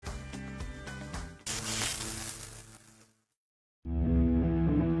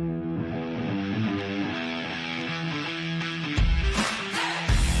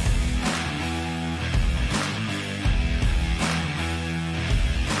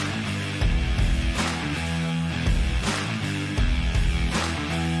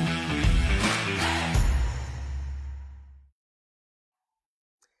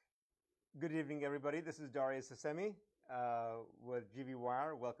Good evening, everybody. This is Darius Assemi with GV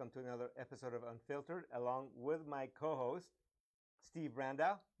Wire. Welcome to another episode of Unfiltered, along with my co-host, Steve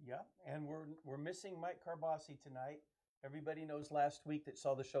Brandau. Yeah, and we're missing Mike Carbasi tonight. Everybody knows last week that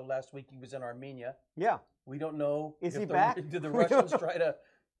saw the show last week he was in Armenia. Yeah. We don't know. Is he back? Did the Russians try to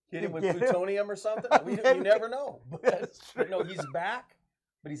hit him with plutonium or something? You never know. But no, he's back,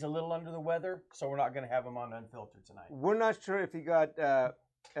 but he's a little under the weather, so we're not going to have him on Unfiltered tonight. We're not sure if he got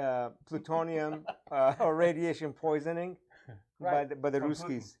plutonium or radiation poisoning by the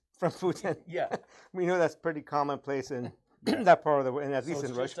Ruskies from Putin. Yeah. We know that's pretty commonplace in that part of the world, and at least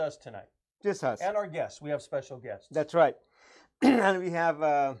in Russia. Just us tonight. Just us. And our guests. We have special guests. That's right. And we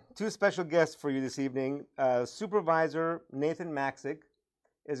have two special guests for you this evening. Supervisor Nathan Maxick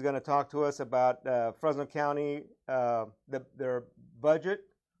is going to talk to us about Fresno County, their budget,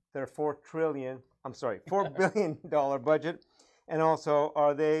 their $4 billion budget. And also,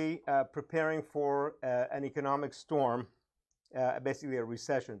 are they preparing for an economic storm, basically a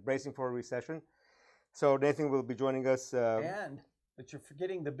recession, bracing for a recession? So Nathan will be joining us. But you're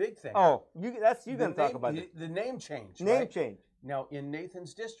forgetting the big thing. Oh, you're going to talk about the name change. Name change. Now in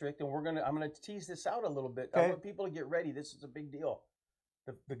Nathan's district, and I'm gonna tease this out a little bit. Okay. I want people to get ready. This is a big deal.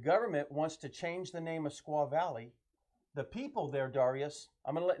 The government wants to change the name of Squaw Valley. The people there, Darius,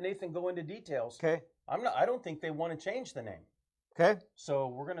 I'm gonna let Nathan go into details. Okay. I don't think they want to change the name. Okay. So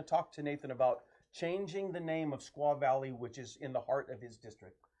we're gonna talk to Nathan about changing the name of Squaw Valley, which is in the heart of his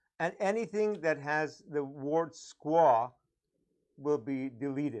district. And anything that has the word squaw will be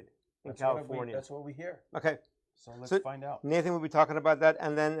deleted in California. That's what we hear. Okay. So let's find out. Nathan will be talking about that.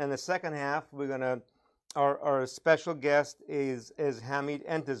 And then in the second half, our special guest is Hamid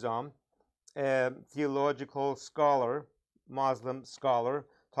Entizam, a theological scholar, Muslim scholar,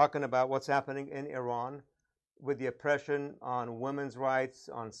 talking about what's happening in Iran with the oppression on women's rights,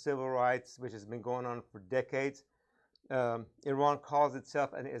 on civil rights, which has been going on for decades. Iran calls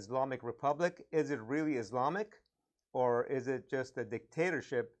itself an Islamic republic. Is it really Islamic? Or is it just a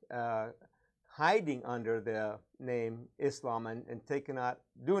dictatorship hiding under the name Islam and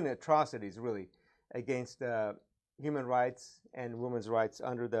doing atrocities, really, against human rights and women's rights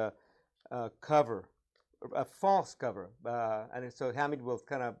under the cover, a false cover? And so Hamid will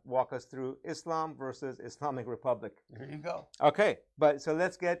kind of walk us through Islam versus Islamic Republic. There you go. Okay, so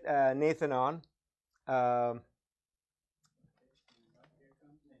let's get Nathan on.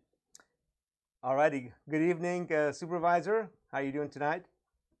 All righty. Good evening, Supervisor. How are you doing tonight?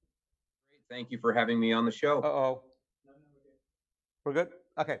 Great. Thank you for having me on the show. Uh-oh. We're good?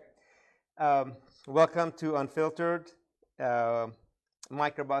 Okay. Welcome to Unfiltered.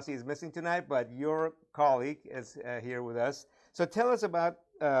 Mike Carbasi is missing tonight, but your colleague is here with us. So tell us about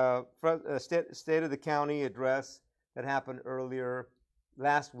State of the County address that happened earlier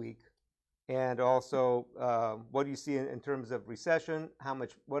last week. And also, what do you see in terms of recession?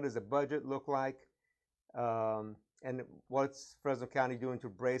 What does the budget look like? And what's Fresno County doing to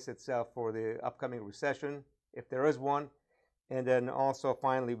brace itself for the upcoming recession, if there is one? And then also,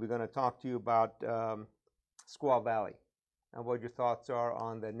 finally, we're going to talk to you about Squaw Valley and what your thoughts are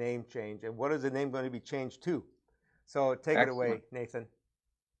on the name change. And what is the name going to be changed to? So take it away, Nathan.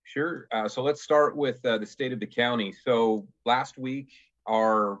 Sure. So let's start with the state of the county. So last week,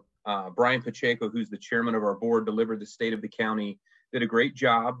 our Brian Pacheco, who's the chairman of our board, delivered the state of the county, did a great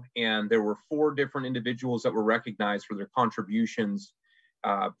job. And there were 4 different individuals that were recognized for their contributions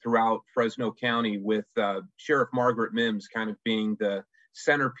throughout Fresno County, with Sheriff Margaret Mims kind of being the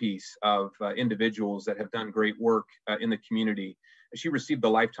centerpiece of individuals that have done great work in the community. She received the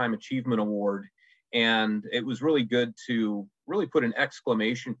Lifetime Achievement Award. And it was really good to really put an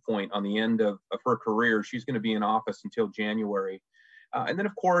exclamation point on the end of her career. She's going to be in office until January. And then,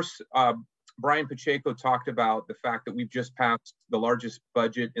 of course, Brian Pacheco talked about the fact that we've just passed the largest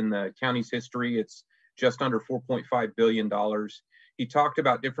budget in the county's history. It's just under $4.5 billion. He talked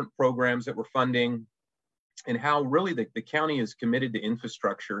about different programs that we're funding and how really the county is committed to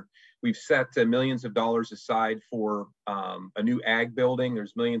infrastructure. We've set millions of dollars aside for a new ag building.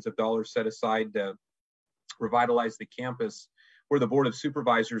 There's millions of dollars set aside to revitalize the campus where the Board of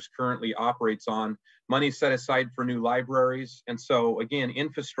Supervisors currently operates on. Money set aside for new libraries. And so again,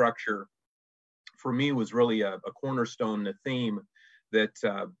 infrastructure for me was really a cornerstone, a theme that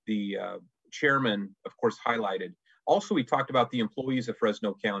the chairman, of course, highlighted. Also, we talked about the employees of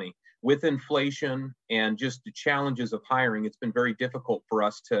Fresno County. With inflation and just the challenges of hiring, it's been very difficult for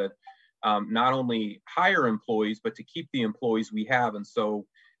us to not only hire employees, but to keep the employees we have. And so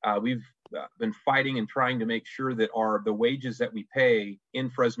we've been fighting and trying to make sure that the wages that we pay in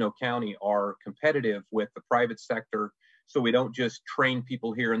Fresno County are competitive with the private sector, so we don't just train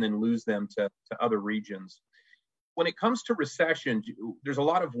people here and then lose them to other regions. When it comes to recession, there's a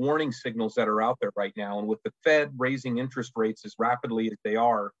lot of warning signals that are out there right now. And with the Fed raising interest rates as rapidly as they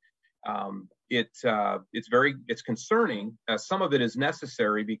are, it's concerning. Some of it is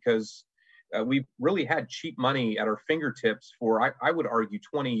necessary because we've really had cheap money at our fingertips for, I would argue,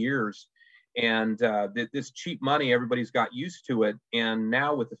 20 years. And this cheap money, everybody's got used to it. And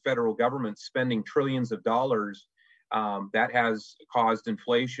now with the federal government spending trillions of dollars, that has caused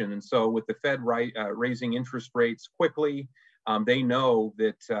inflation. And so with the Fed raising interest rates quickly, they know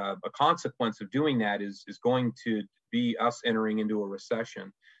that a consequence of doing that is going to be us entering into a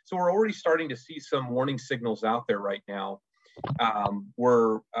recession. So we're already starting to see some warning signals out there right now.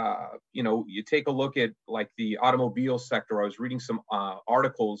 You take a look at like the automobile sector. I was reading some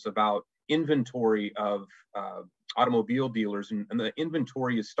articles about inventory of automobile dealers, and the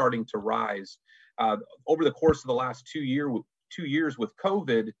inventory is starting to rise. Over the course of the last 2 years with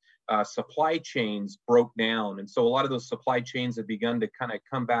COVID, supply chains broke down. And so a lot of those supply chains have begun to kind of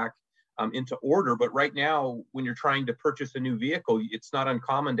come back into order. But right now, when you're trying to purchase a new vehicle, it's not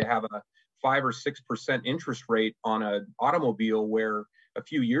uncommon to have a 5 or 6% interest rate on an automobile, where a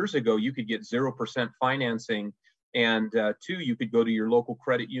few years ago you could get 0% financing. And two, you could go to your local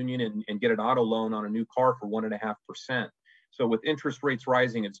credit union and get an auto loan on a new car for 1.5%. So with interest rates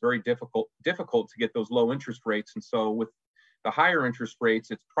rising, it's very difficult to get those low interest rates. And so with the higher interest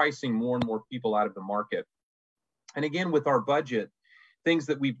rates, it's pricing more and more people out of the market. And again, with our budget, things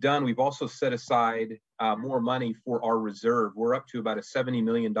that we've done, we've also set aside more money for our reserve. We're up to about a $70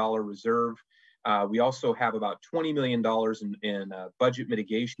 million reserve. We also have about $20 million in budget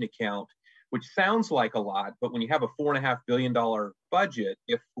mitigation account, which sounds like a lot, but when you have a $4.5 billion budget,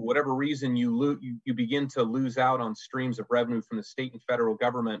 if for whatever reason you begin to lose out on streams of revenue from the state and federal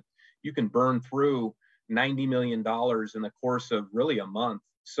government, you can burn through $90 million in the course of really a month.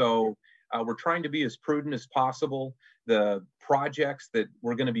 So we're trying to be as prudent as possible. The projects that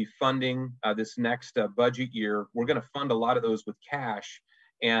we're going to be funding this next budget year, we're going to fund a lot of those with cash.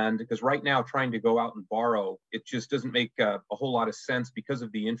 And because right now, trying to go out and borrow, it just doesn't make a whole lot of sense because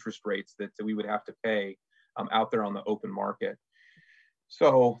of the interest rates that we would have to pay out there on the open market.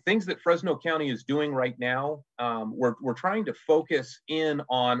 So things that Fresno County is doing right now, we're trying to focus in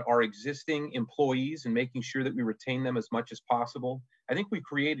on our existing employees and making sure that we retain them as much as possible. I think we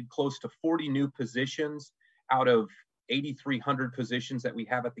created close to 40 new positions out of 8,300 positions that we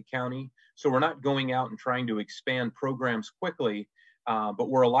have at the county. So we're not going out and trying to expand programs quickly. But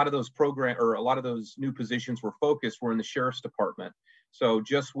where a lot of those new positions were focused were in the sheriff's department. So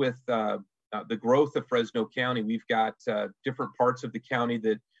just with the growth of Fresno County, we've got different parts of the county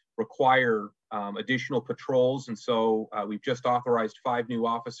that require additional patrols. And so we've just authorized 5 new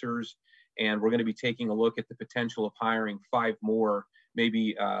officers, and we're going to be taking a look at the potential of hiring 5 more,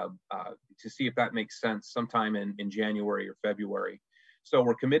 maybe to see if that makes sense sometime in January or February. So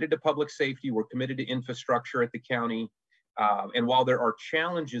we're committed to public safety. We're committed to infrastructure at the county. And while there are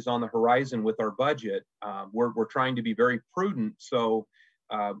challenges on the horizon with our budget, we're trying to be very prudent. So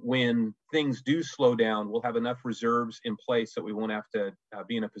when things do slow down, we'll have enough reserves in place that we won't have to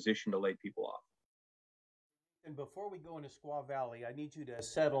be in a position to lay people off. And before we go into Squaw Valley, I need you to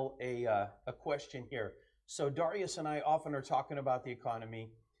settle a question here. So Darius and I often are talking about the economy,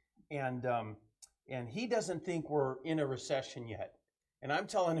 and he doesn't think we're in a recession yet. And I'm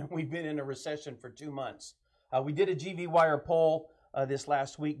telling him we've been in a recession for 2 months. We did a GV Wire poll this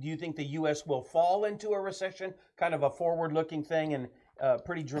last week. Do you think the U.S. will fall into a recession? Kind of a forward-looking thing, and a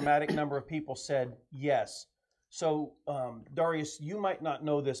pretty dramatic number of people said yes. So, Darius, you might not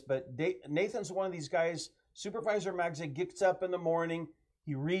know this, but Nathan's one of these guys. Supervisor Magzik gets up in the morning.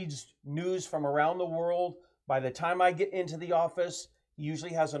 He reads news from around the world. By the time I get into the office, he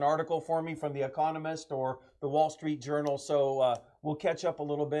usually has an article for me from The Economist or the Wall Street Journal. So we'll catch up a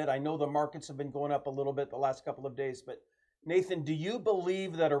little bit. I know the markets have been going up a little bit the last couple of days. But Nathan, do you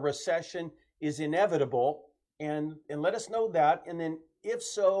believe that a recession is inevitable? And let us know that. And then if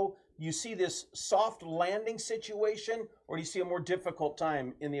so, you see this soft landing situation, or do you see a more difficult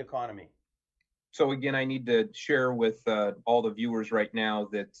time in the economy? So again, I need to share with all the viewers right now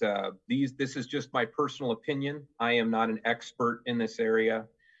that this is just my personal opinion. I am not an expert in this area,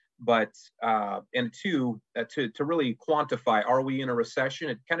 but and to really quantify, are we in a recession?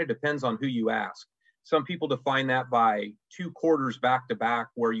 It kind of depends on who you ask. Some people define that by 2 quarters back to back,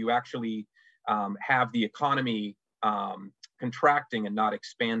 where you actually have the economy contracting and not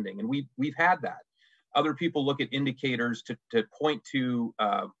expanding, and we've had that. Other people look at indicators to point to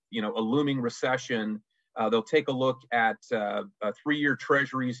a looming recession They'll take a look at 3-year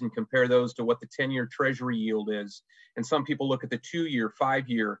treasuries and compare those to what the 10-year treasury yield is. And some people look at the 2-year,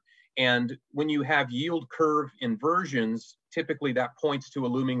 5-year. And when you have yield curve inversions, typically that points to a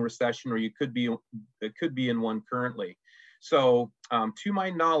looming recession, or it could be in one currently. So to my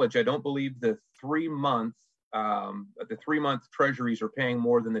knowledge, I don't believe the 3-month treasuries are paying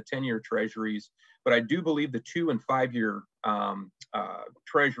more than the 10-year treasuries, but I do believe the 2- and 5-year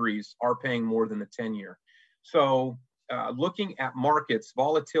treasuries are paying more than the 10-year. So looking at markets,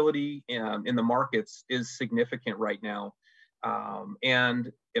 volatility in the markets is significant right now.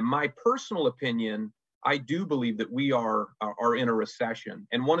 And in my personal opinion, I do believe that we are in a recession.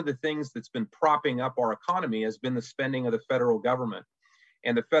 And one of the things that's been propping up our economy has been the spending of the federal government.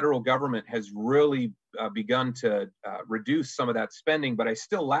 And the federal government has really begun to reduce some of that spending, but I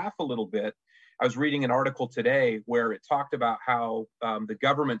still laugh a little bit. I was reading an article today where it talked about how the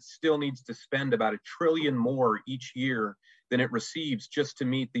government still needs to spend about $1 trillion more each year than it receives just to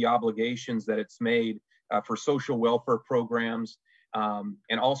meet the obligations that it's made for social welfare programs,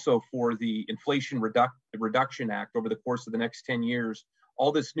 and also for the Inflation Reduction Act over the course of the next 10 years.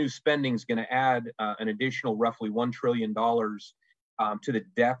 All this new spending is going to add an additional roughly $1 trillion to the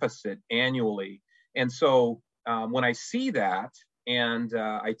deficit annually. And so when I see that, and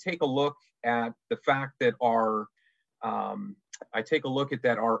I take a look at the fact that our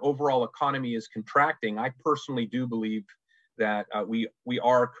overall economy is contracting, I personally do believe that we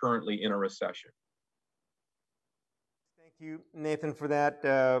are currently in a recession. Thank you, Nathan, for that.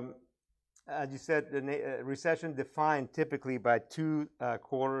 As you said, the recession defined typically by 2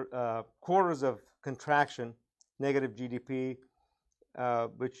 quarters of contraction, negative GDP,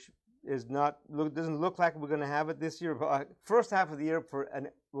 which doesn't look like we're going to have it this year. But first half of the year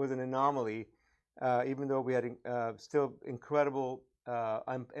was an anomaly, even though we had still incredible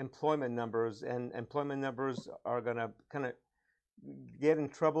employment numbers, and employment numbers are going to kind of get in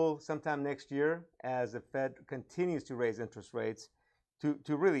trouble sometime next year as the Fed continues to raise interest rates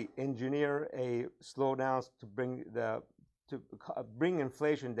to really engineer a slowdown to bring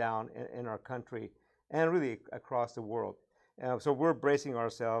inflation down in our country and really across the world. So we're bracing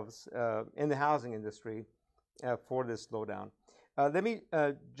ourselves in the housing industry for this slowdown. Let me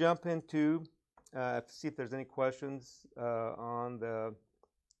jump into see if there's any questions on the.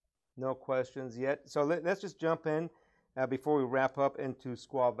 No questions yet. So let's just jump in before we wrap up into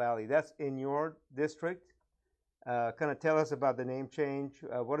Squaw Valley. That's in your district. Kind of tell us about the name change.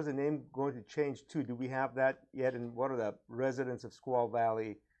 What is the name going to change to? Do we have that yet? And what are the residents of Squaw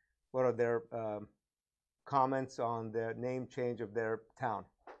Valley? What are their comments on the name change of their town?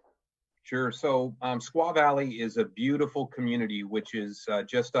 Sure. So Squaw Valley is a beautiful community, which is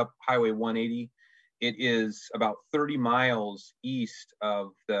just up Highway 180. It is about 30 miles east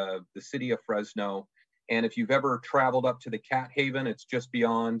of the city of Fresno. And if you've ever traveled up to the Cat Haven, it's just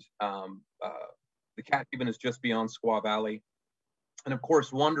beyond, the Cat Haven is just beyond Squaw Valley. And of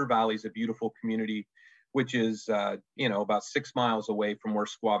course, Wonder Valley is a beautiful community, which is, about 6 miles away from where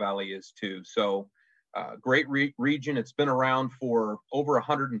Squaw Valley is too. So great region. It's been around for over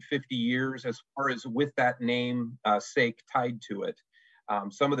 150 years as far as with that name sake tied to it.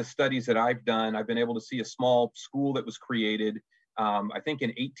 Some of the studies that I've done, I've been able to see a small school that was created, I think in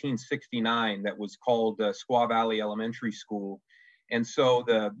 1869, that was called Squaw Valley Elementary School. And so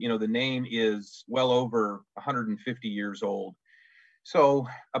the name is well over 150 years old. So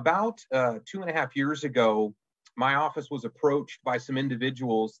about 2.5 years ago, my office was approached by some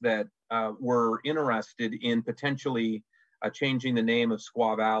individuals that were interested in potentially changing the name of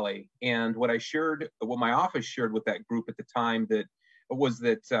Squaw Valley. And what my office shared with that group at the time was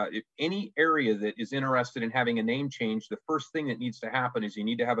that if any area that is interested in having a name change, the first thing that needs to happen is you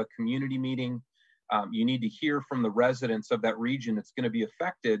need to have a community meeting. You need to hear from the residents of that region that's going to be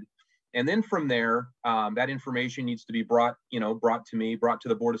affected. And then from there, that information needs to be brought to me, brought to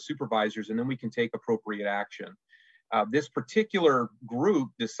the Board of Supervisors, and then we can take appropriate action. This particular group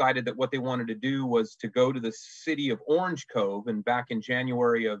decided that what they wanted to do was to go to the city of Orange Cove. And back in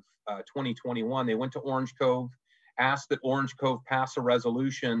January of 2021, they went to Orange Cove, asked that Orange Cove pass a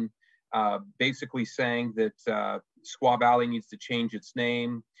resolution basically saying that Squaw Valley needs to change its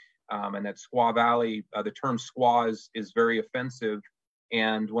name, and that Squaw Valley, the term squaw is very offensive.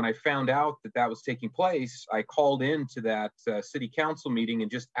 And when I found out that that was taking place, I called into that city council meeting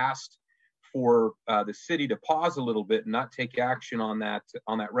and just asked for the city to pause a little bit and not take action on that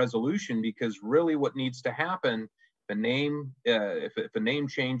resolution, because really what needs to happen, if a name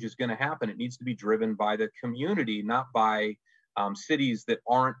change is going to happen, it needs to be driven by the community, not by cities that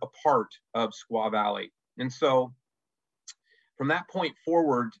aren't a part of Squaw Valley. And so from that point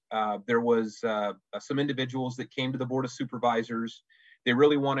forward, there was some individuals that came to the Board of Supervisors. They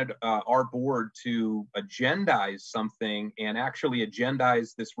really wanted our board to agendize something and actually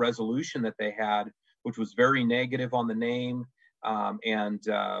agendize this resolution that they had, which was very negative on the name, and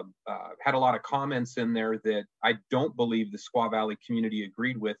had a lot of comments in there that I don't believe the Squaw Valley community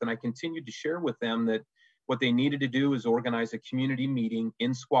agreed with. And I continued to share with them that what they needed to do is organize a community meeting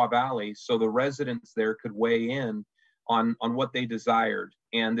in Squaw Valley so the residents there could weigh in on what they desired.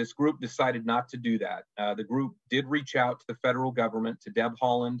 And this group decided not to do that. The group did reach out to the federal government, to Deb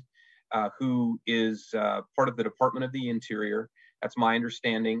Haaland, who is part of the Department of the Interior. That's my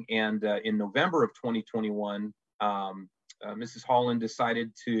understanding. And in November of 2021, Mrs. Haaland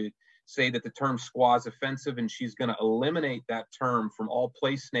decided to say that the term squaw is offensive, and she's going to eliminate that term from all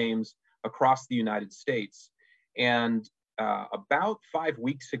place names across the United States. And about 5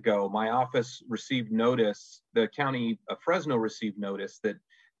 weeks ago, my office received notice, the county of Fresno received notice that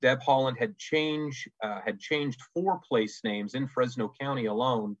Deb Haaland had changed 4 place names in Fresno County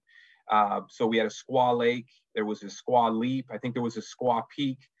alone. So we had a Squaw Lake, there was a Squaw Leap, I think there was a Squaw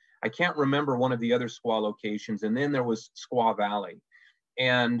Peak. I can't remember one of the other Squaw locations. And then there was Squaw Valley.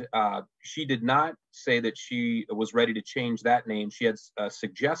 And she did not say that she was ready to change that name. She had a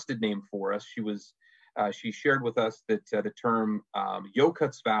suggested name for us. She shared with us that the term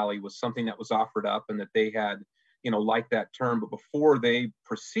Yokuts Valley was something that was offered up and that they had, liked that term. But before they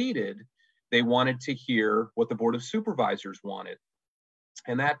proceeded, they wanted to hear what the Board of Supervisors wanted.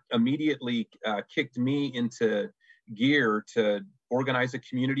 And that immediately kicked me into gear to organize a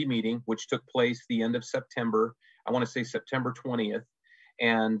community meeting, which took place the end of September. I want to say September 20th.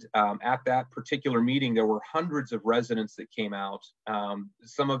 And at that particular meeting, there were hundreds of residents that came out.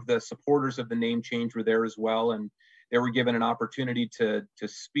 Some of the supporters of the name change were there as well, and they were given an opportunity to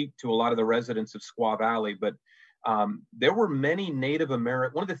speak to a lot of the residents of Squaw Valley. But there were many Native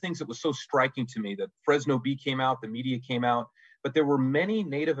American. One of the things that was so striking to me, that Fresno Bee came out, the media came out, but there were many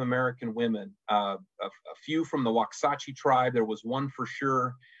Native American women, a few from the Waxahchie tribe. There was one for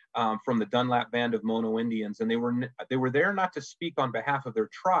sure from the Dunlap Band of Mono Indians, and they were there not to speak on behalf of their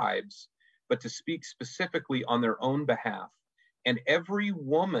tribes, but to speak specifically on their own behalf. And every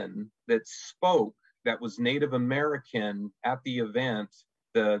woman that spoke that was Native American at the event,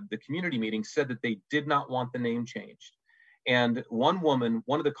 the community meeting, said that they did not want the name changed. And one woman,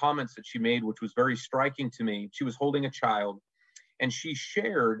 one of the comments that she made, which was very striking to me, she was holding a child, and she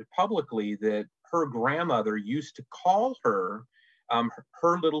shared publicly that her grandmother used to call her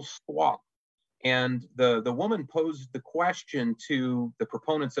her little squaw. And the woman posed the question to the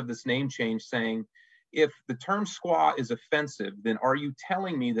proponents of this name change, saying, if the term squaw is offensive, then are you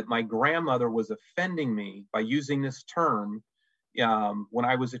telling me that my grandmother was offending me by using this term when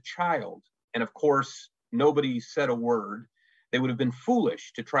I was a child? And of course, nobody said a word. They would have been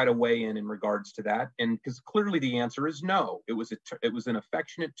foolish to try to weigh in regards to that. And because clearly the answer is no. It was an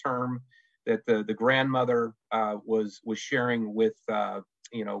affectionate term that the grandmother was sharing with that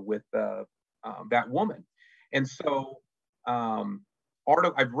woman. And so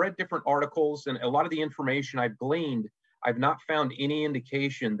I've read different articles, and a lot of the information I've gleaned, I've not found any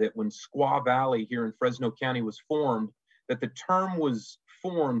indication that when Squaw Valley here in Fresno County was formed, that the term was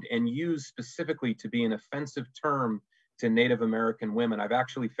formed and used specifically to be an offensive term to Native American women. I've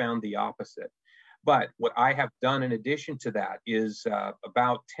actually found the opposite. But what I have done in addition to that is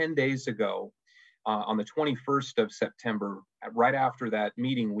about 10 days ago, on the 21st of September, right after that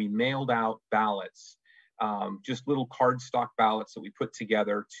meeting, we mailed out ballots, just little cardstock ballots that we put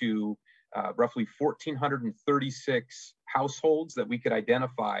together to roughly 1,436 households that we could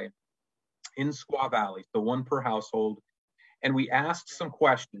identify in Squaw Valley, so one per household. And we asked some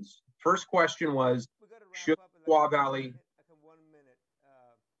questions. First question was, should Squaw Valley...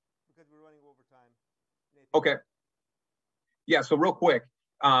 Okay. Yeah, so real quick,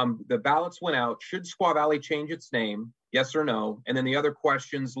 the ballots went out. Should Squaw Valley change its name? Yes or no? And then the other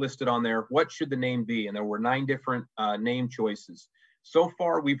questions listed on there, what should the name be? And there were 9 different name choices. So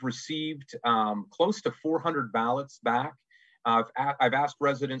far, we've received close to 400 ballots back. I've asked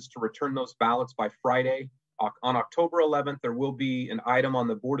residents to return those ballots by Friday. On October 11th, there will be an item on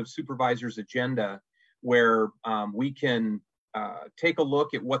the Board of Supervisors agenda where we can take a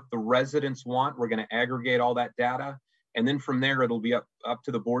look at what the residents want. We're going to aggregate all that data. And then from there, it'll be up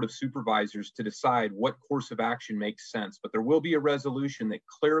to the Board of Supervisors to decide what course of action makes sense. But there will be a resolution that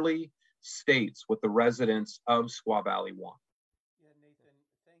clearly states what the residents of Squaw Valley want. Yeah, Nathan,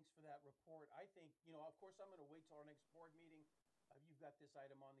 thanks for that report. I think, of course, I'm going to wait till our next board meeting. You've got this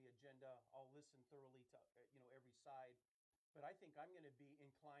item on the agenda. I'll listen thoroughly to, every side. But I think I'm going to be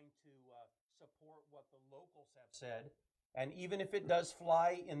inclined to support what the locals have said. And even if it does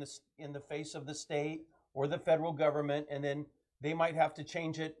fly in the face of the state or the federal government, and then they might have to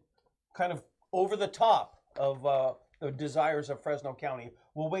change it kind of over the top of the desires of Fresno County.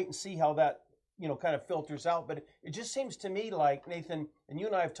 We'll wait and see how that kind of filters out. But it just seems to me like, Nathan, and you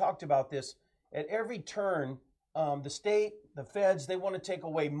and I have talked about this, at every turn, the state, the feds, they want to take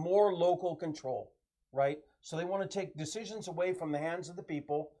away more local control, right? So they want to take decisions away from the hands of the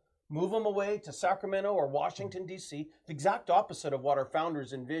people, move them away to Sacramento or Washington, D.C., the exact opposite of what our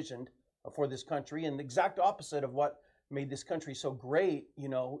founders envisioned for this country, and the exact opposite of what made this country so great,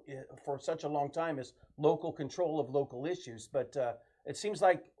 for such a long time, is local control of local issues. But it seems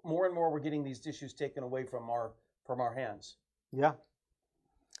like more and more we're getting these issues taken away from our hands. Yeah.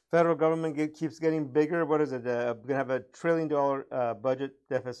 Federal government keeps getting bigger. What is it? We're going to have $1 trillion budget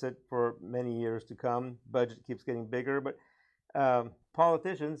deficit for many years to come. Budget keeps getting bigger. But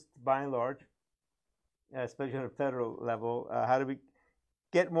politicians, by and large, especially on a federal level, how do we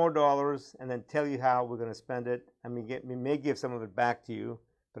get more dollars and then tell you how we're going to spend it? I mean, we may give some of it back to you,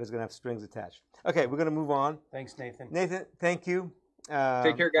 but it's going to have strings attached. Okay, we're going to move on. Thanks, Nathan. Nathan, thank you.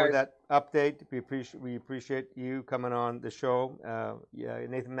 Take care, guys. For that update. We appreciate you coming on the show.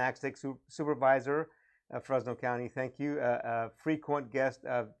 Nathan Maxtick, Supervisor of Fresno County. Thank you. Frequent guest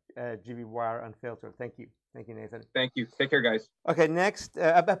of GB Wire Unfiltered. Thank you. Thank you, Nathan. Thank you. Take care, guys. Okay, next,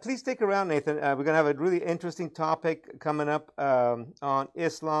 please stick around, Nathan. We're going to have a really interesting topic coming up on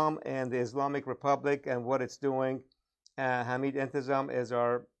Islam and the Islamic Republic and what it's doing. Hamid Entizam is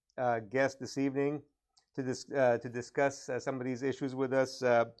our guest this evening to discuss some of these issues with us.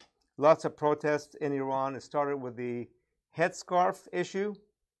 Lots of protests in Iran. It started with the headscarf issue.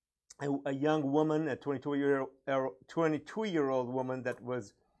 A young woman, a 22-year-old woman that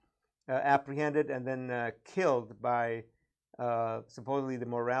was apprehended and then killed by supposedly the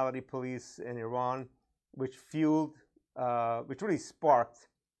morality police in Iran, which really sparked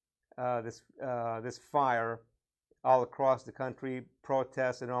this fire all across the country.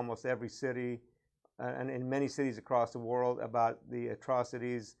 Protests in almost every city and in many cities across the world about the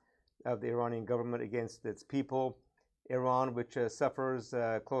atrocities of the Iranian government against its people. Iran, which suffers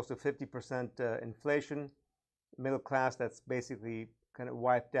close to 50% inflation, middle class that's basically kind of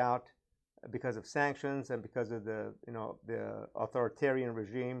wiped out because of sanctions and because of the authoritarian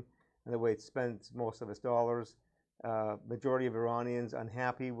regime and the way it spends most of its dollars. Majority of Iranians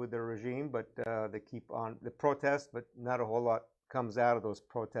unhappy with their regime, but they keep on the protests, but not a whole lot comes out of those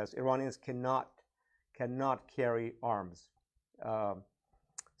protests. Iranians cannot carry arms.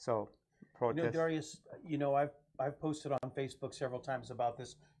 So protests. Darius, I've posted on Facebook several times about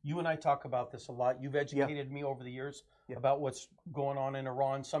this. You and I talk about this a lot. You've educated me over the years about what's going on in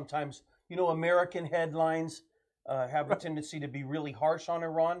Iran. Sometimes, American headlines have a tendency to be really harsh on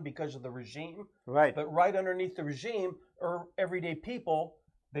Iran because of the regime. Right. But right underneath the regime are everyday people.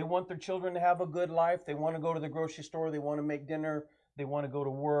 They want their children to have a good life. They want to go to the grocery store. They want to make dinner. They want to go to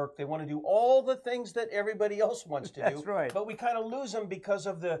work. They want to do all the things that everybody else wants to do. That's right. But we kind of lose them because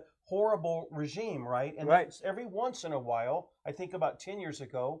of the horrible regime, right? And every once in a while, I think about 10 years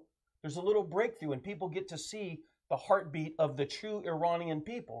ago, there's a little breakthrough and people get to see the heartbeat of the true Iranian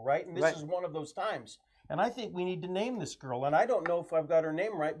people, right? And this is one of those times. And I think we need to name this girl. And I don't know if I've got her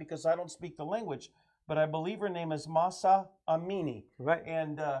name right because I don't speak the language, but I believe her name is Mahsa Amini. Right.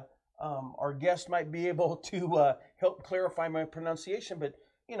 And our guest might be able to help clarify my pronunciation. But,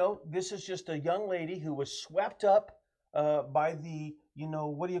 this is just a young lady who was swept up by the,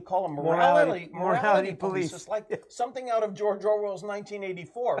 what do you call them? Morality police. It's like something out of George Orwell's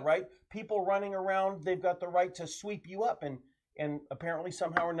 1984, right? People running around, they've got the right to sweep you up. And apparently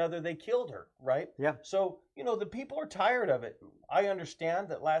somehow or another they killed her, right? Yeah. So, the people are tired of it. I understand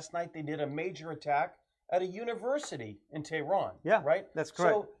that last night they did a major attack at a university in Tehran. Yeah, right? That's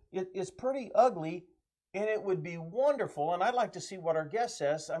correct. So it's pretty ugly, and it would be wonderful. And I'd like to see what our guest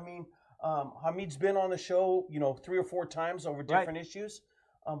says. I mean, Hamid's been on the show, 3 or 4 times over different issues.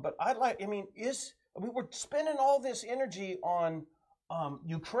 But we were spending all this energy on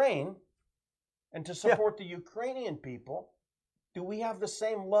Ukraine and to support the Ukrainian people. Do we have the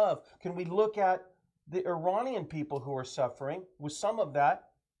same love? Can we look at the Iranian people who are suffering with some of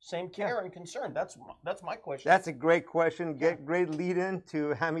that same care and concern? That's my question. That's a great question. Great lead in to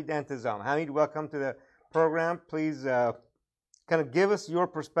Hamid Entizam. Hamid, welcome to the program. Please kind of give us your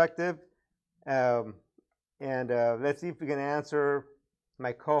perspective, and let's see if we can answer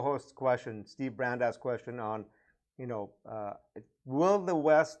my co-host's question, Steve Brandau's question on, will the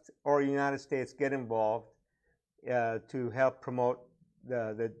West or United States get involved to help promote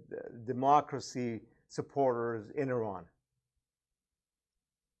the democracy supporters in Iran?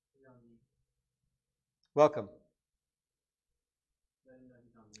 Welcome.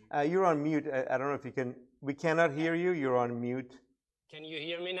 You're on mute. I don't know if you can. We cannot hear you. You're on mute. Can you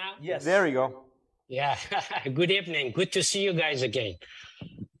hear me now? Yes. There you go. Yeah. Good evening. Good to see you guys again.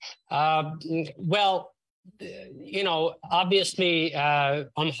 Well, obviously,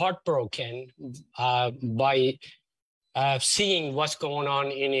 I'm heartbroken by seeing what's going on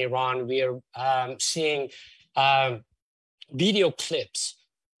in Iran. We are seeing video clips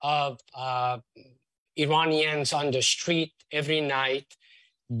of Iranians on the street every night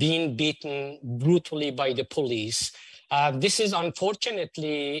being beaten brutally by the police. This is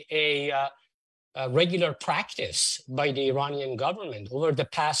unfortunately a regular practice by the Iranian government over the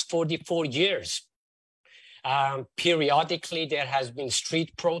past 44 years. Periodically, there has been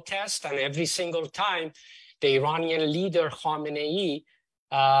street protests, and every single time, the Iranian leader Khamenei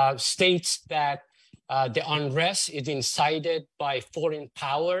states that the unrest is incited by foreign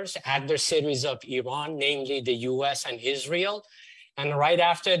powers, adversaries of Iran, namely the US and Israel. And right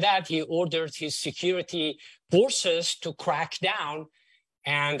after that, he ordered his security forces to crack down.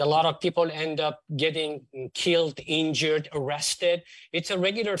 And a lot of people end up getting killed, injured, arrested. It's a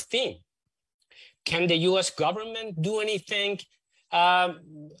regular thing. Can the US government do anything?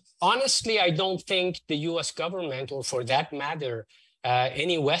 Honestly, I don't think the US government, or for that matter,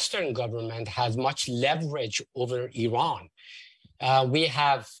 any Western government has much leverage over Iran. We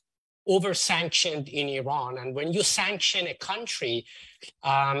have over-sanctioned in Iran. And when you sanction a country,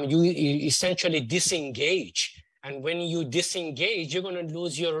 you essentially disengage. And when you disengage, you're going to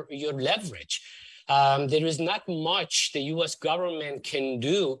lose your leverage. There is not much the US government can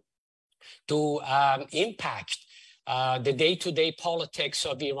do to impact the day-to-day politics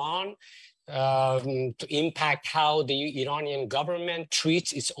of Iran, to impact how the Iranian government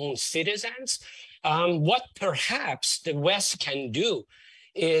treats its own citizens. What perhaps the West can do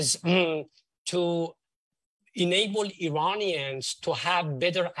is to enable Iranians to have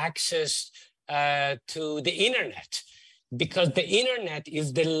better access to the internet, because the internet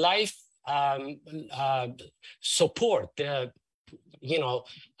is the life support,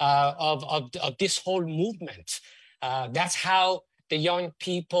 of this whole movement. That's how the young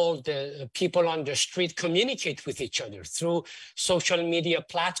people, the people on the street communicate with each other through social media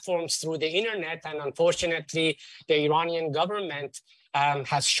platforms, through the internet. And unfortunately, the Iranian government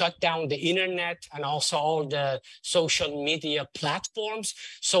has shut down the internet and also all the social media platforms,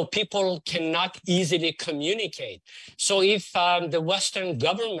 so people cannot easily communicate. So if the Western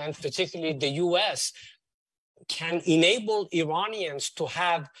government, particularly the US, can enable Iranians to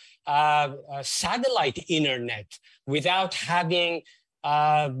have satellite internet without having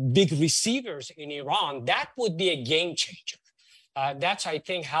big receivers in Iran, that would be a game changer. That's, I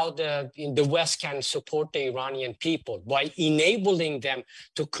think, how the West can support the Iranian people, by enabling them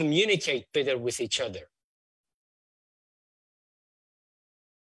to communicate better with each other.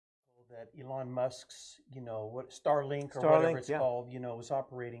 That Elon Musk's, Starlink or whatever it's called, is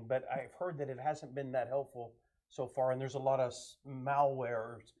operating. But I've heard that it hasn't been that helpful so far, and there's a lot of malware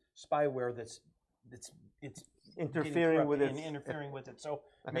or spyware that's interfering with it. Interfering with it. So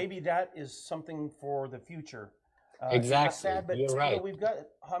maybe that is something for the future. Exactly. Sad, but you're right. We've got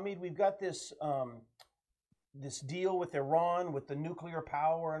this this deal with Iran with the nuclear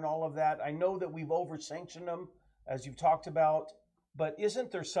power and all of that. I know that we've over-sanctioned them, as you've talked about, but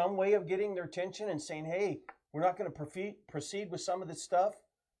isn't there some way of getting their attention and saying, "Hey, we're not going to proceed with some of this stuff"?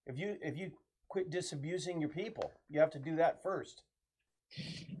 If you quit disabusing your people, you have to do that first.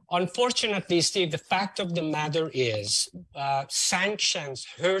 Unfortunately, Steve, the fact of the matter is sanctions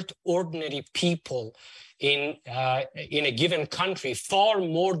hurt ordinary people in a given country far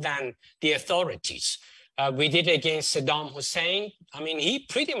more than the authorities. We did it against Saddam Hussein. I mean,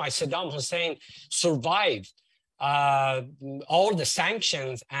 Saddam Hussein survived all the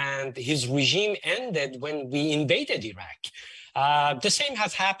sanctions, and his regime ended when we invaded Iraq. The same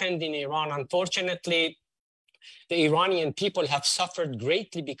has happened in Iran. Unfortunately, the Iranian people have suffered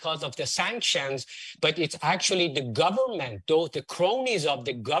greatly because of the sanctions, but it's actually the government, though the cronies of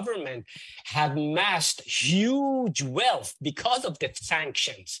the government have amassed huge wealth because of the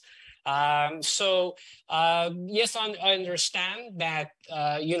sanctions. Yes, I understand that,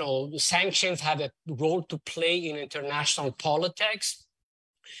 sanctions have a role to play in international politics,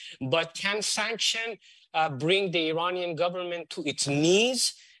 but can sanction bring the Iranian government to its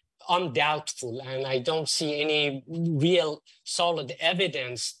knees? I'm doubtful, and I don't see any real solid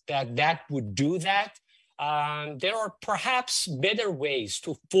evidence that would do that. There are perhaps better ways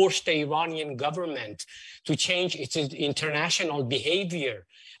to force the Iranian government to change its international behavior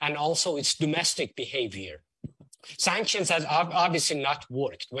and also its domestic behavior. Sanctions has obviously not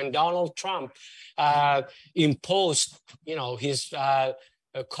worked. When Donald Trump imposed, his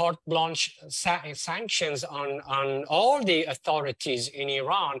carte blanche sanctions on all the authorities in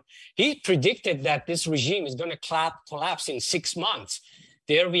Iran, he predicted that this regime is going to collapse in 6 months.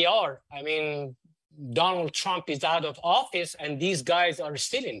 There we are. I mean, Donald Trump is out of office and these guys are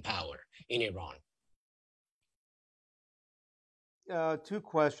still in power in Iran. Two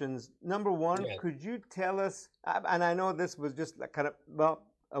questions. Number one, could you tell us, and I know this was just like kind of, well,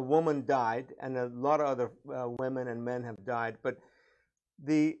 a woman died and a lot of other women and men have died, but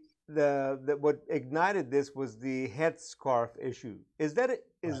the what ignited this was the headscarf issue. Is that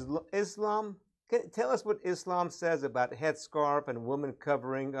Islam? Tell us what Islam says about headscarf and women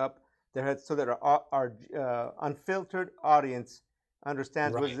covering up their heads so that our unfiltered audience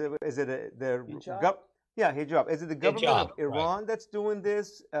understands. Right. Is it the Hijab? Yeah, hijab. Is it the government Hijab, of Iran that's doing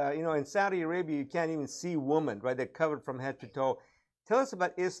this? In Saudi Arabia, you can't even see women, right? They're covered from head to toe. Tell us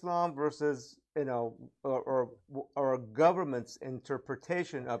about Islam versus, or government's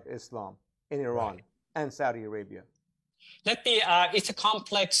interpretation of Islam in Iran and Saudi Arabia. Let me, it's a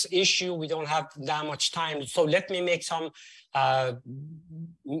complex issue. We don't have that much time. So let me make some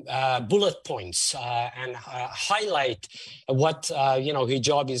bullet points and highlight what,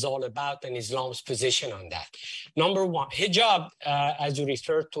 hijab is all about and Islam's position on that. Number one, hijab, as you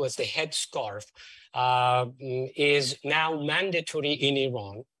refer to as the headscarf, is now mandatory in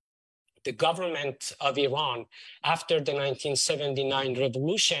Iran. The government of Iran, after the 1979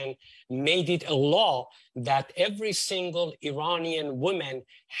 revolution, made it a law that every single Iranian woman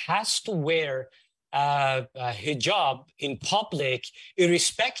has to wear a hijab in public,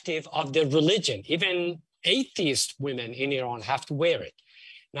 irrespective of their religion. Even atheist women in Iran have to wear it.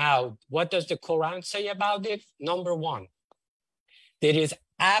 Now, what does the Quran say about it? Number one, there is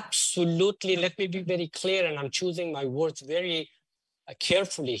absolutely, let me be very clear, and I'm choosing my words very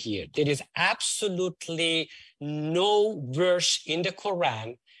carefully here. There is absolutely no verse in the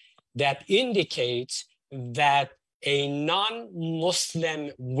Quran that indicates that a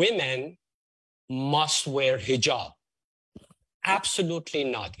non-Muslim woman must wear hijab. Absolutely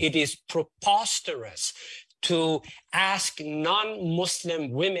not. It is preposterous to ask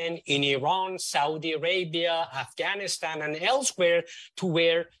non-Muslim women in Iran, Saudi Arabia, Afghanistan, and elsewhere to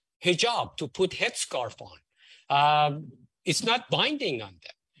wear hijab, to put headscarf on. It's not binding on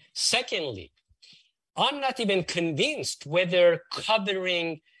them. Secondly, I'm not even convinced whether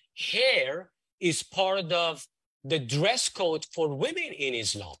covering hair is part of the dress code for women in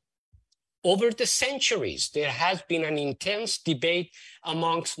Islam. Over the centuries, there has been an intense debate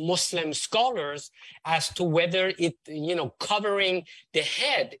amongst Muslim scholars as to whether covering the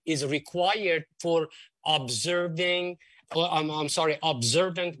head is required for observant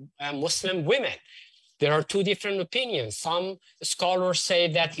Muslim women. There are two different opinions. Some scholars say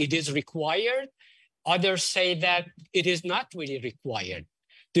that it is required. Others say that it is not really required.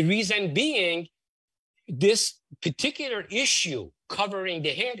 The reason being, this particular issue covering the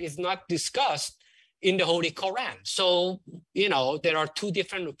head is not discussed in the Holy Quran. So, there are two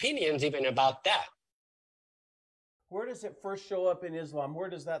different opinions even about that. Where does it first show up in Islam? Where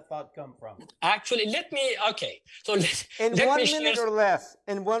does that thought come from? Actually, In 1 minute or less.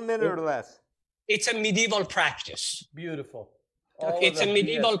 In 1 minute or less. It's a medieval practice. Beautiful. It's a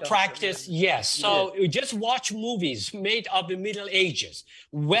medieval practice, yes. So you just watch movies made of the Middle Ages.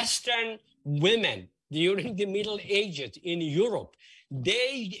 Western women during the Middle Ages in Europe,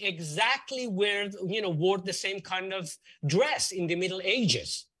 they exactly wore the same kind of dress in the Middle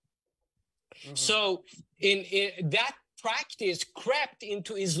Ages. Mm-hmm. So in that practice crept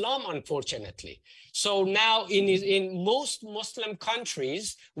into Islam, unfortunately. So now in most Muslim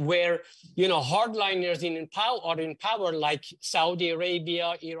countries where, hardliners are in power, like Saudi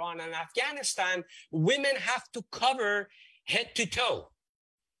Arabia, Iran, and Afghanistan, women have to cover head to toe.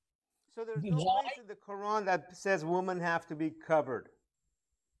 So there's no place in the Quran that says women have to be covered?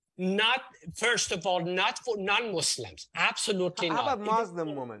 Not, first of all, not for non-Muslims. Absolutely not. How about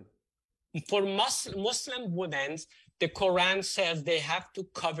Muslim women? For Muslim women, the Quran says they have to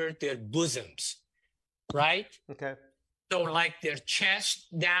cover their bosoms, right? Okay. So like their chest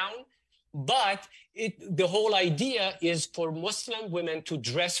down, but the whole idea is for Muslim women to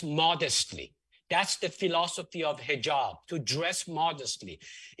dress modestly. That's the philosophy of hijab, to dress modestly.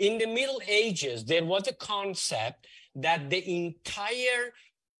 In the Middle Ages, there was a concept that the entire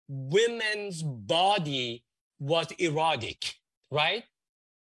women's body was erotic, right?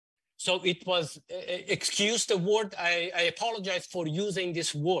 So it was, excuse the word, I apologize for using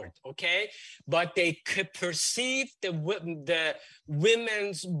this word, okay? But they could perceive the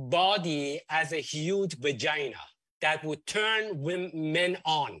women's body as a huge vagina that would turn men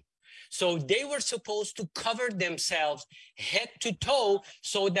on. So they were supposed to cover themselves head to toe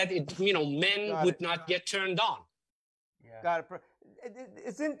so that men would not get turned on. Yeah. Got it.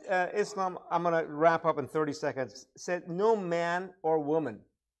 Isn't Islam, I'm going to wrap up in 30 seconds, said no man or woman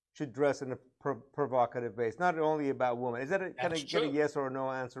should dress in a provocative way. It's not only about women. Is that can I get a yes or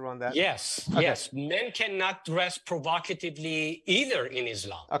no answer on that? Yes, okay. Yes. Men cannot dress provocatively either in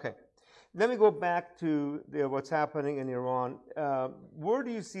Islam. Okay. Let me go back to what's happening in Iran. Where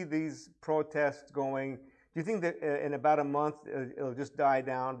do you see these protests going? Do you think that in about a month it'll just die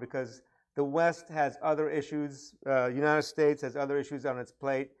down because the West has other issues? United States has other issues on its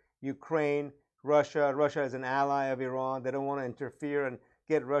plate. Ukraine, Russia. Russia is an ally of Iran. They don't want to interfere and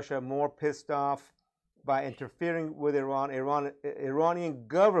get Russia more pissed off by interfering with Iran. Iranian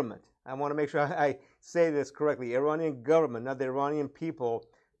government, I want to make sure I say this correctly, Iranian government, not the Iranian people,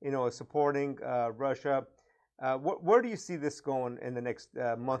 supporting Russia. Where do you see this going in the next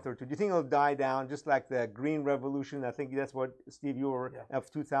month or two? Do you think it'll die down just like the Green Revolution? I think that's what, Steve, you were, of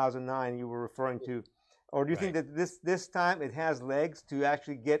 2009, you were referring to. Or do you think that this time it has legs to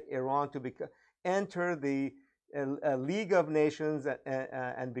actually get Iran to enter the League of Nations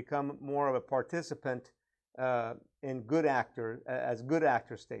and become more of a participant in as good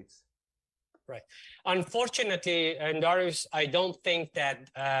actor states? Right. Unfortunately, and Darius, I don't think that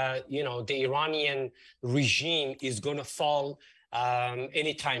the Iranian regime is going to fall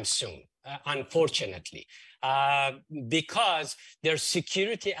anytime soon. Unfortunately, because their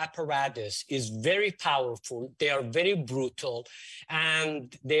security apparatus is very powerful, they are very brutal,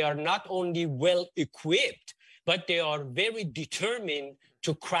 and they are not only well equipped, but they are very determined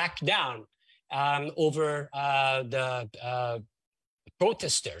to crack down over the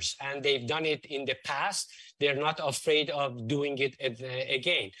protesters, and they've done it in the past. They're not afraid of doing it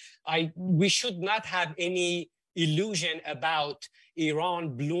again. We should not have any illusion about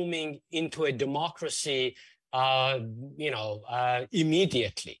Iran blooming into a democracy,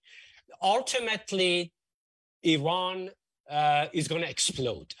 immediately. Ultimately, Iran is going to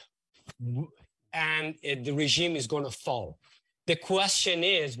explode, and the regime is going to fall. The question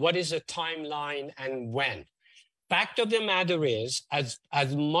is, what is the timeline and when? Fact of the matter is, as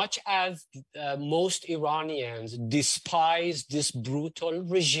much as most Iranians despise this brutal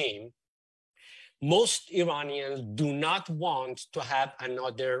regime, most Iranians do not want to have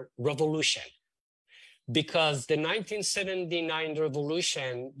another revolution, because the 1979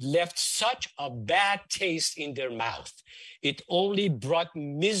 revolution left such a bad taste in their mouth. It only brought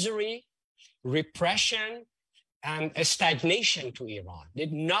misery, repression, and a stagnation to Iran.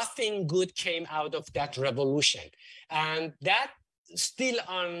 Nothing good came out of that revolution. And that's still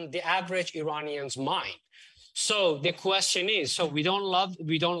on the average Iranian's mind. So the question is, so we don't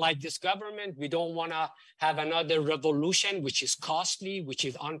like this government. We don't want to have another revolution, which is costly, which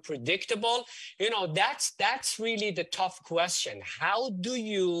is unpredictable. That's really the tough question. How do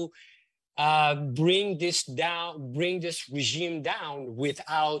you bring this regime down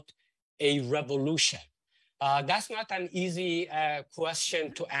without a revolution? That's not an easy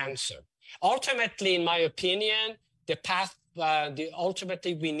question to answer. Ultimately, in my opinion,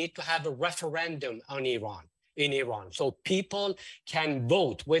 ultimately we need to have a referendum in Iran, so people can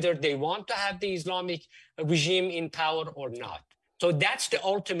vote whether they want to have the Islamic regime in power or not. So that's the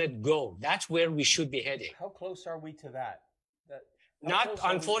ultimate goal. That's where we should be heading. How close are we to that? Not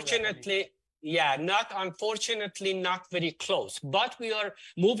unfortunately. Not very close, but we are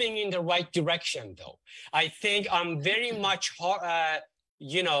moving in the right direction, though. I think I'm very much,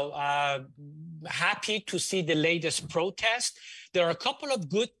 happy to see the latest protest. There are a couple of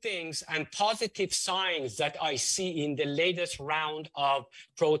good things and positive signs that I see in the latest round of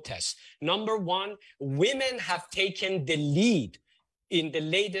protests. Number one, women have taken the lead in the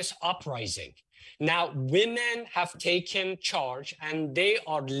latest uprising. Now, women have taken charge and they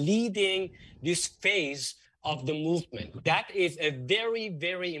are leading this phase of the movement. That is a very,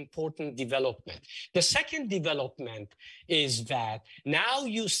 very important development. The second development is that now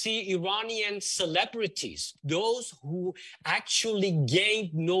you see Iranian celebrities, those who actually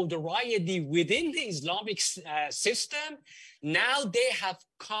gained notoriety within the Islamic system, now they have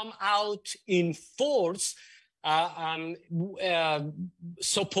come out in force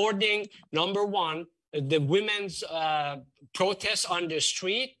supporting, number one, the women's protests on the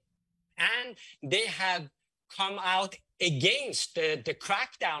street, and they have come out against the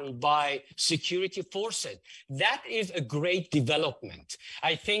crackdown by security forces. That is a great development.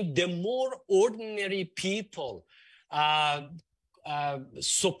 I think the more ordinary people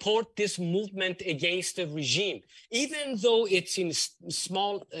support this movement against the regime, even though it's in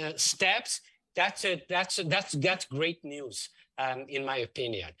small steps, that's great news, in my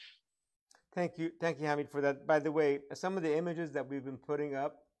opinion. Thank you, Hamid, for that. By the way, some of the images that we've been putting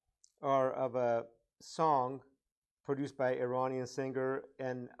up are of a song produced by Iranian singer,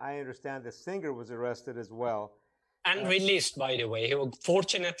 and I understand the singer was arrested as well. And released, by the way.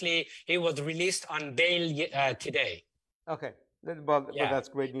 Fortunately, he was released on bail today. Okay, but that's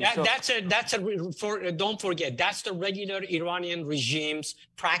great news. Don't forget, that's the regular Iranian regime's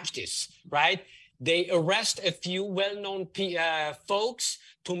practice, right? They arrest a few well-known folks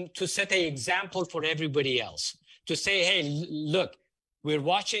to set an example for everybody else. To say, hey, look, we're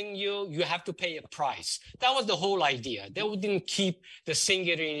watching you. You have to pay a price. That was the whole idea. They wouldn't keep the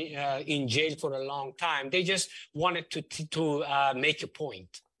singer in jail for a long time. They just wanted to make a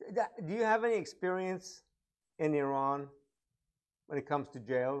point. Do you have any experience in Iran when it comes to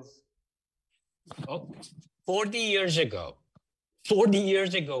jails? 40 years ago,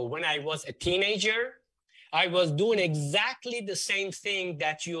 when I was a teenager, I was doing exactly the same thing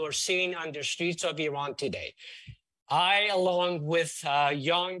that you are seeing on the streets of Iran today. I, along with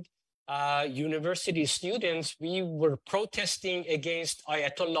young university students, we were protesting against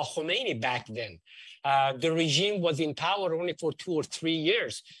Ayatollah Khomeini back then. The regime was in power only for 2 or 3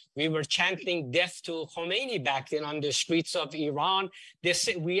 years. We were chanting death to Khomeini back then on the streets of Iran.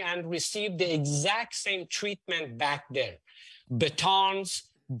 We received the exact same treatment back there. Batons,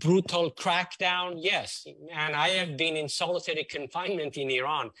 brutal crackdown, yes. And I have been in solitary confinement in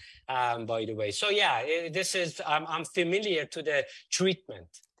Iran, by the way. So yeah, I'm familiar to the treatment.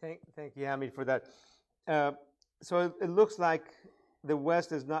 Thank you, Hamid, for that. So it looks like the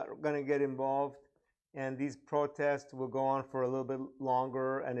West is not going to get involved, and these protests will go on for a little bit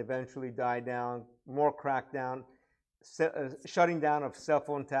longer and eventually die down, more crackdown, shutting down of cell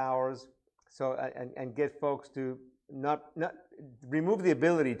phone towers, so and get folks to not remove the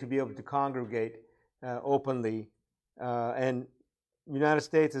ability to be able to congregate openly, and the United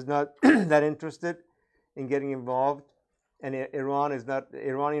States is not that interested in getting involved, and the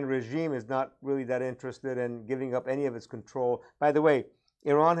Iranian regime is not really that interested in giving up any of its control. By the way,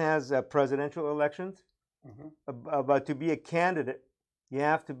 Iran has presidential elections, but to be a candidate, you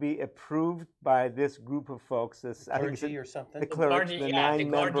have to be approved by this group of folks. I think it's or something. The clergy, the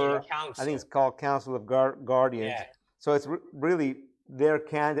 9-member, I think it's called Council of Guardians. Yeah. So it's really their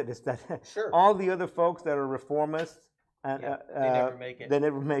candidates that all the other folks that are reformists, and they never make it. They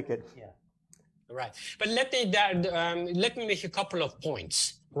never make it. Yeah, right. But let me make a couple of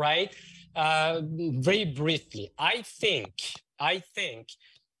points. Right, very briefly. I think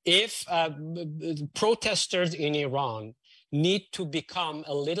if protesters in Iran need to become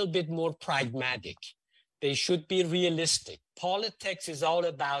a little bit more pragmatic, they should be realistic. Politics is all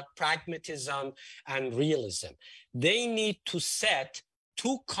about pragmatism and realism. They need to set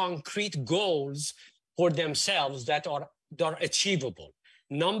 2 concrete goals for themselves that are achievable.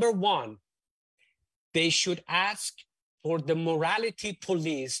 Number 1, they should ask for the morality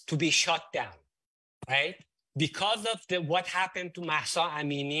police to be shut down, right? Because of what happened to Mahsa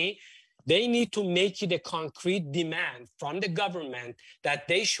Amini, they need to make it a concrete demand from the government that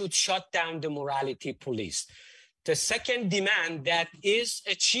they should shut down the morality police. The second demand that is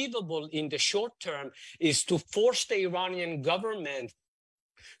achievable in the short term is to force the Iranian government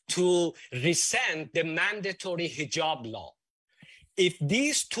to rescind the mandatory hijab law. If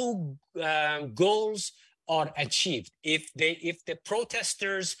these 2 goals are achieved, if the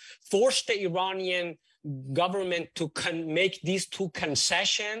protesters force the Iranian government to make these 2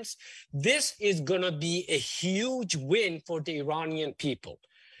 concessions, this is going to be a huge win for the Iranian people.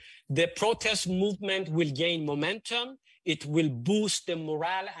 The protest movement will gain momentum. It will boost the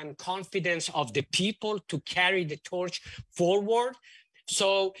morale and confidence of the people to carry the torch forward.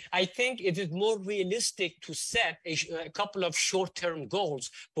 So I think it is more realistic to set a couple of short-term goals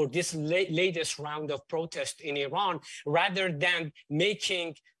for this latest round of protest in Iran, rather than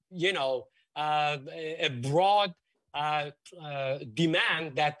making, a broad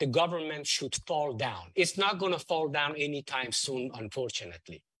demand that the government should fall down. It's not going to fall down anytime soon,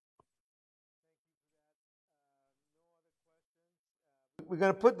 unfortunately. We're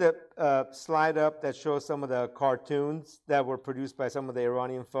going to put the slide up that shows some of the cartoons that were produced by some of the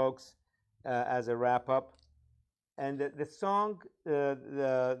Iranian folks as a wrap-up. And the song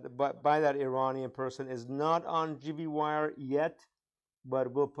by that Iranian person is not on GV Wire yet,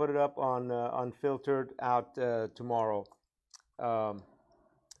 but we'll put it up on Unfiltered out tomorrow.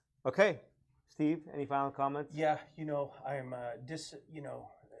 Okay, Steve, any final comments? Yeah, I'm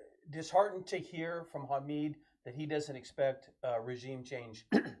disheartened to hear from Hamid that he doesn't expect regime change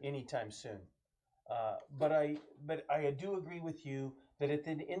anytime soon. But I do agree with you that at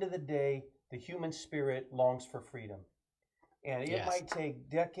the end of the day, the human spirit longs for freedom. And it might take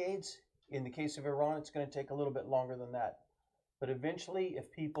decades, In the case of Iran, it's going to take a little bit longer than that. But eventually,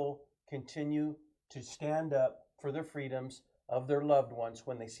 if people continue to stand up for their freedoms of their loved ones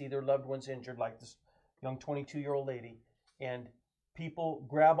when they see their loved ones injured, like this young 22-year-old lady, and people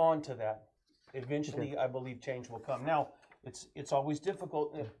grab onto that, eventually, I believe change will come. Now, it's always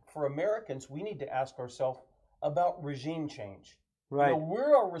difficult for Americans. We need to ask ourselves about regime change. Right. You know,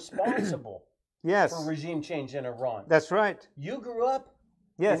 we're responsible Yes. for regime change in Iran. That's right. You grew up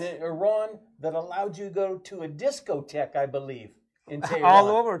Yes. in Iran that allowed you to go to a discotheque, I believe, in Tehran. All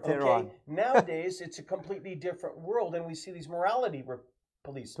over Tehran. Okay? Nowadays, it's a completely different world, and we see these morality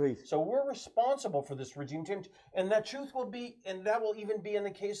police. So we're responsible for this regime change, and that truth will be, and that will even be in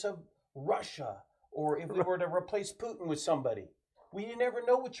the case of Russia, or if we were to replace Putin with somebody. You never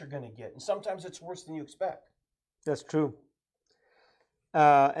know what you're going to get, and sometimes it's worse than you expect. That's true.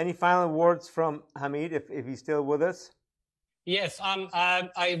 Any final words from Hamid, if he's still with us? Yes,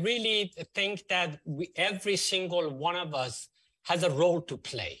 I really think that every single one of us has a role to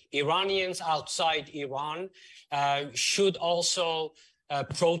play. Iranians outside Iran should also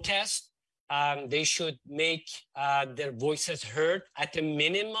protest. They should make their voices heard. At a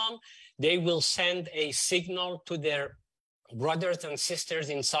minimum, they will send a signal to their brothers and sisters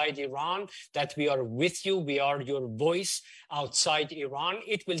inside Iran that we are with you, we are your voice outside Iran.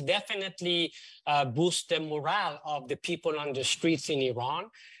 It will definitely boost the morale of the people on the streets in Iran.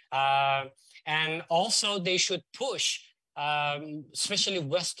 And also they should push, especially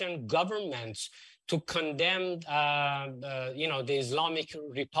Western governments, to condemn the Islamic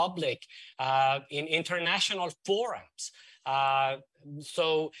Republic in international forums.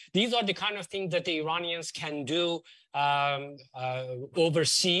 So these are the kind of things that the Iranians can do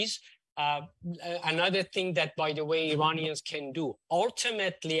overseas. Another thing that, by the way, Iranians can do,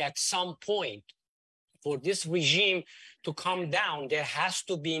 ultimately at some point, for this regime to come down, there has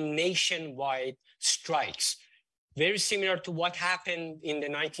to be nationwide strikes, very similar to what happened in the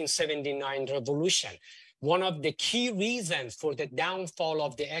 1979 revolution. One of the key reasons for the downfall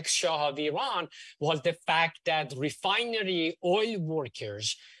of the ex-Shah of Iran was the fact that refinery oil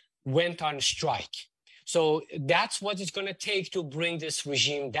workers went on strike. So that's what it's going to take to bring this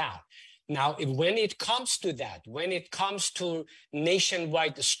regime down. Now, when it comes to that, when it comes to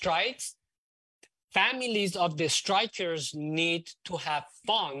nationwide strikes, families of the strikers need to have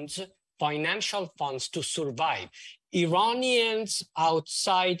funds, financial funds to survive. Iranians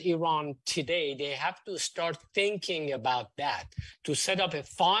outside Iran today, they have to start thinking about that, to set up a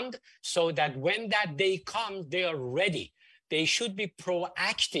fund so that when that day comes, they are ready. They should be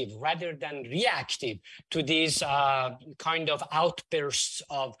proactive rather than reactive to these kind of outbursts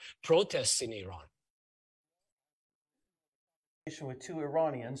of protests in Iran. With two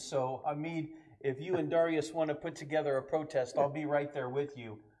Iranians, so Hamid, if you and Darius want to put together a protest, I'll be right there with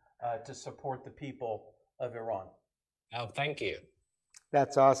you to support the people of Iran. Oh, thank you.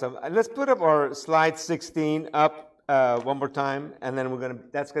 That's awesome. Let's put up our slide 16 up one more time, and then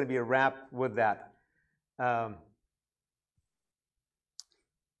that's gonna be a wrap with that.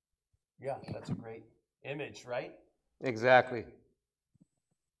 Yeah, that's a great image, right? Exactly.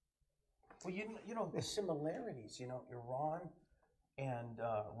 Well, you know the similarities. You know, Iran and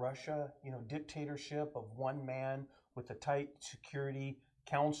Russia. You know, dictatorship of one man with a tight security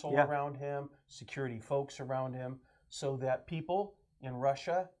council around him, security folks around him, so that people in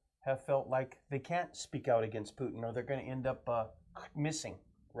Russia have felt like they can't speak out against Putin, or they're going to end up missing,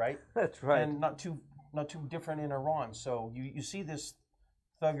 right? That's right. And not too different in Iran. So you see this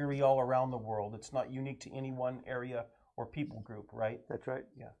thuggery all around the world. It's not unique to any one area or people group, right? That's right.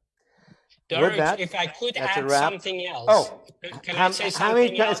 Yeah. Derek, if I could add something else. Can I say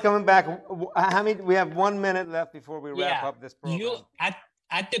something else? It's coming back. Hamid, we have 1 minute left before we wrap up this program.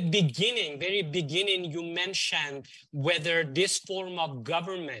 At the beginning, very beginning, you mentioned whether this form of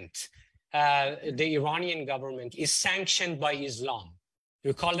government, the Iranian government, is sanctioned by Islam. You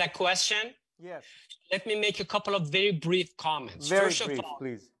recall that question? Yes. Let me make a couple of very brief comments. Very First brief, of all,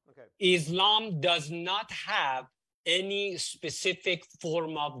 please. Okay. Islam does not have any specific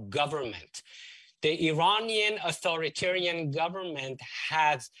form of government. The Iranian authoritarian government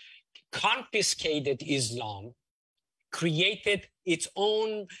has confiscated Islam, created its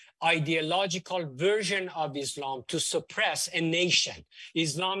own ideological version of Islam to suppress a nation.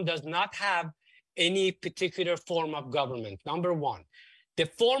 Islam does not have any particular form of government, number one. The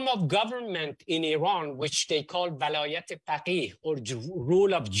form of government in Iran, which they call walayat faqih, or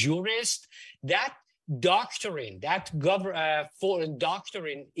rule of jurist, that doctrine, that foreign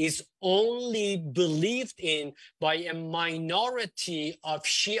doctrine is only believed in by a minority of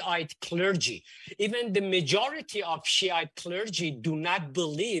Shiite clergy. Even the majority of Shiite clergy do not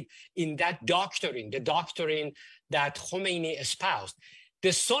believe in that doctrine, the doctrine that Khomeini espoused.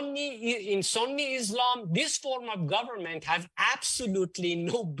 In Sunni Islam, this form of government has absolutely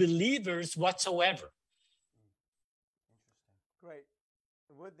no believers whatsoever. Great.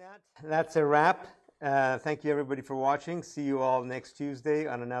 With that, that's a wrap. Thank you, everybody, for watching. See you all next Tuesday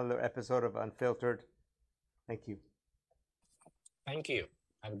on another episode of Unfiltered. Thank you. Thank you.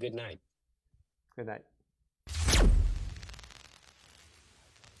 Have a good night. Good night.